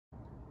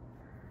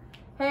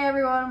Hey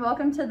everyone,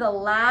 welcome to the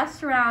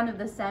last round of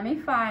the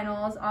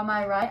semifinals. On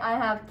my right, I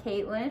have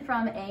Caitlin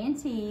from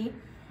A&T,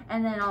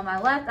 and then on my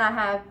left, I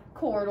have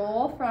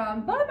Cordell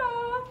from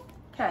Volleyball.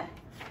 Okay.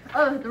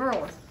 Oh, the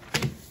rules.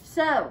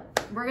 So,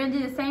 we're gonna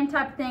do the same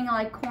type of thing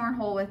like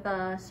cornhole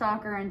with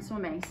soccer and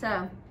swimming.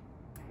 So,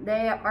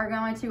 they are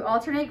going to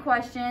alternate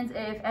questions.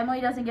 If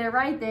Emily doesn't get it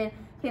right, then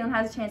Caitlin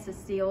has a chance to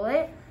steal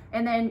it.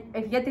 And then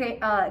if you get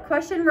the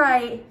question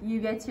right,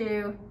 you get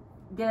to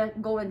get a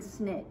golden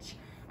snitch.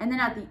 And then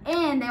at the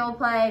end, they will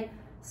play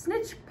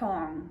snitch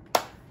pong.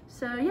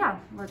 So yeah,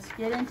 let's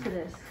get into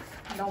this.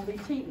 Don't be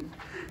cheating.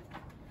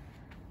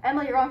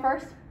 Emily, you're on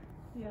first?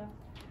 Yeah.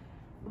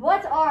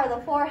 What are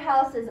the 4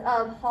 houses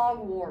of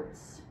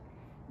Hogwarts?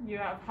 You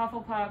have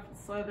Hufflepuff,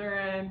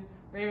 Slytherin,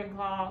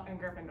 Ravenclaw, and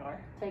Gryffindor.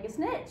 Take a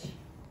snitch.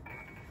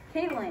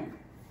 Caitlin,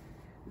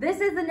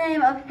 this is the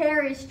name of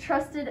Harry's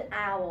trusted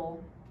owl.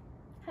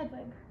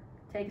 Hedwig.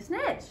 Take a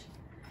snitch.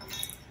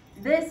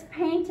 This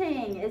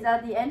painting is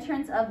at the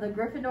entrance of the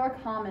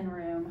Gryffindor common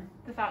room.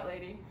 The Fat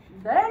Lady.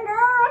 Dang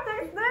girl,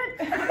 take a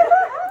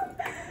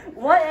snitch.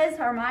 What is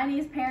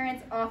Hermione's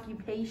parents'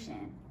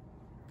 occupation?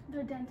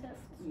 They're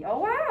dentists. Oh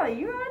wow,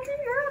 you got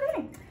it,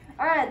 girl.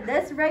 All right,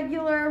 this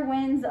regular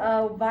wins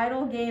a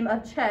vital game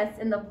of chess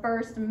in the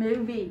first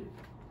movie.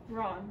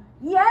 Ron.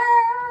 Yeah.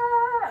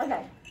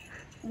 Okay.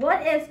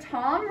 What is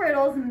Tom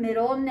Riddle's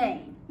middle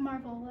name?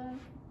 Marvola.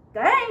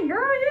 Dang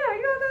girl, yeah,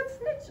 you got that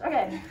snitch.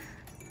 Okay.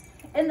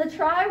 In the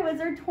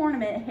Tri-Wizard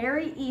tournament,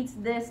 Harry eats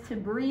this to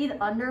breathe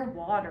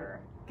underwater.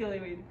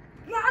 Gillyweed.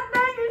 God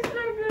dang, you're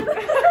so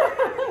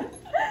good.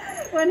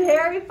 When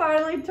Harry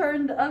finally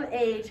turned of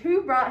age,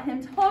 who brought him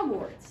to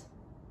Hogwarts?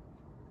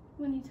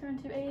 When he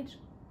turned to age,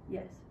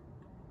 Yes,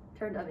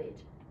 turned of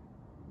age.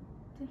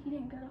 he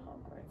didn't go to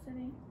Hogwarts, did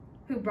he?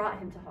 Who brought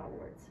him to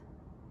Hogwarts?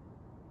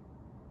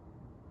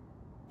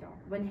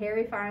 When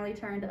Harry finally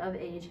turned of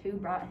age, who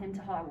brought him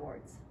to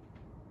Hogwarts?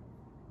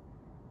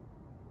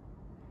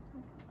 Oh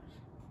gosh.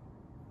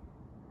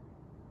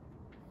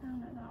 I don't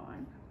know that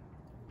one.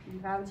 You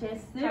have a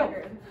chance to steal.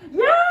 Hagrid.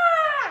 Yeah!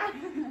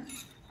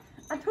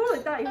 I totally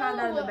thought you had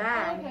that in the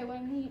bag.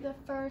 Okay, the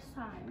first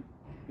time.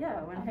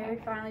 Yeah, when Harry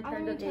finally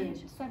turned of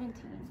age. 17,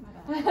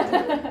 my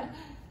bad.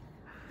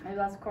 Maybe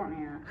that's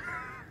Courtney.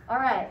 All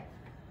right.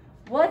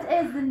 What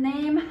is the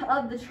name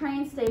of the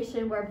train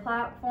station where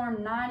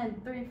platform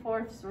 9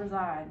 3/4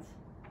 resides?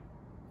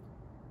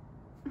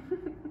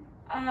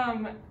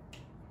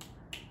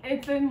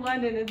 It's in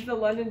London. It's the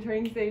London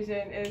train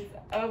station. It's,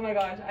 oh my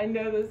gosh, I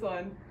know this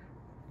one.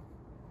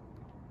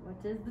 What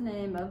is the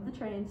name of the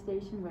train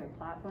station where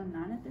platform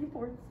 9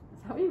 3/4? Is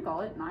that what you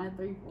call it? 9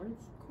 3/4?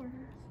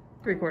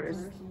 Quarters.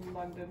 3/4.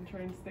 London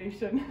train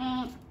station.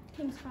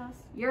 King's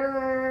Cross.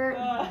 You're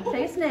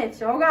take a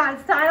snitch. Oh God,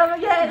 it's tied up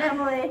again,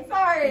 Emily.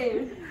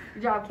 Sorry.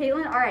 Good job,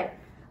 Caitlin. All right.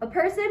 A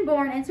person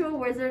born into a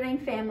wizarding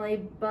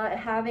family but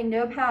having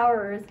no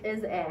powers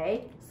is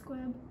a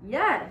Squib.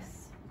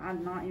 yes. I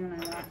did not even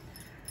know that.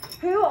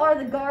 Who are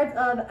the guards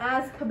of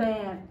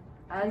Azkaban?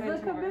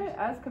 Dementors.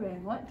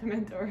 Azkaban. What?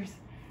 Dementors.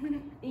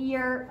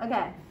 Year.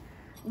 Okay.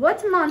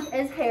 What month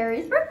is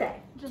Harry's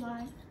birthday?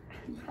 July.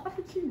 How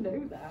did you know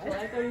that?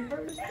 July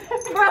 31st.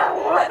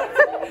 Bro, what?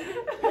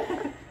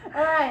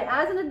 All right.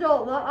 As an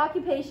adult, what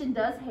occupation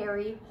does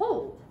Harry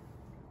hold?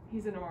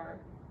 He's an oar.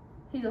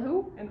 He's a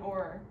who? An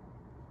oar.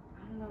 I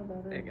don't know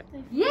about that. There you go.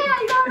 Yeah,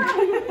 you got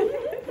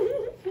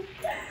it.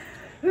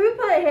 Who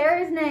put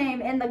Harry's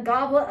name in the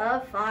Goblet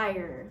of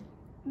Fire?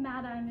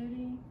 Mad-Eye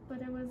Moody, but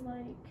it was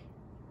like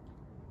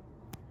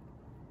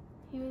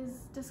he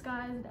was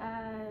disguised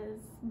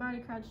as Barty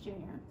Crouch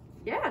Jr.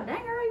 Yeah,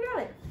 dang girl, you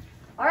got it.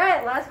 All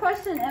right, last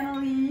question,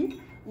 Emily.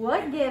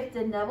 What gift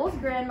did Neville's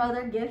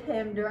grandmother give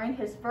him during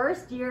his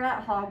first year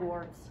at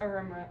Hogwarts? I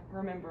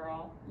remember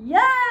all.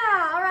 Yeah!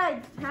 All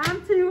right,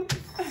 time to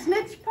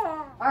snitch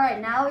pong. All right,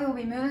 now we will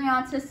be moving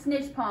on to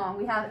snitch pong.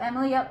 We have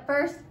Emily up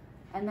first,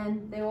 and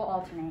then they will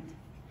alternate.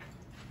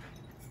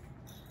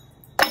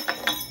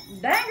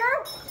 Dang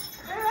girl!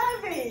 You're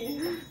heavy.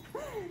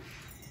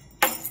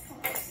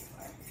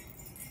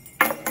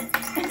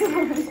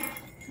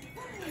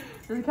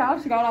 Does it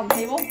count? She got it on the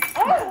table?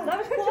 Oh, that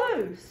was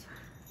close.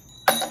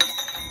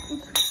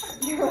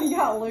 You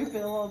got to loop it a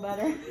little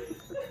better.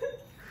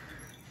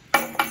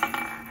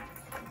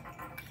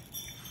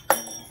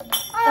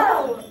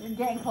 Oh, you're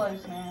getting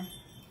close, man.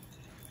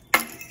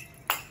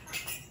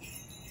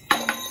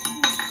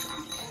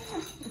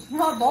 It's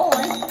not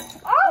bowling.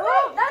 Oh,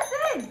 wait, that's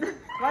it.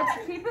 Let's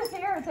keep it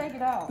here or take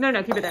it out. No,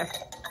 keep it there.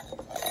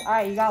 All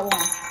right, you got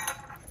one.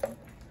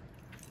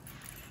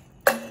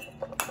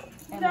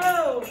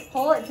 No.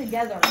 Pull it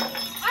together.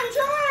 I'm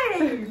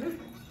trying.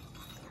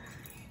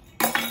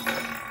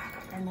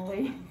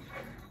 Emily.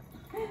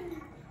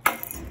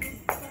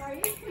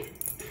 Sorry.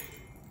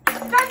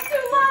 That's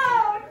too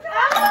loud.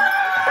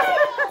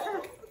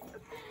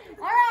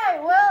 All right,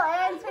 Will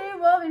and T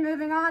will be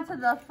moving on to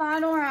the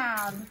final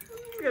round.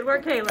 Good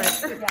work, Caitlin.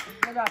 Yeah,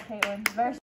 good job, Caitlin. Very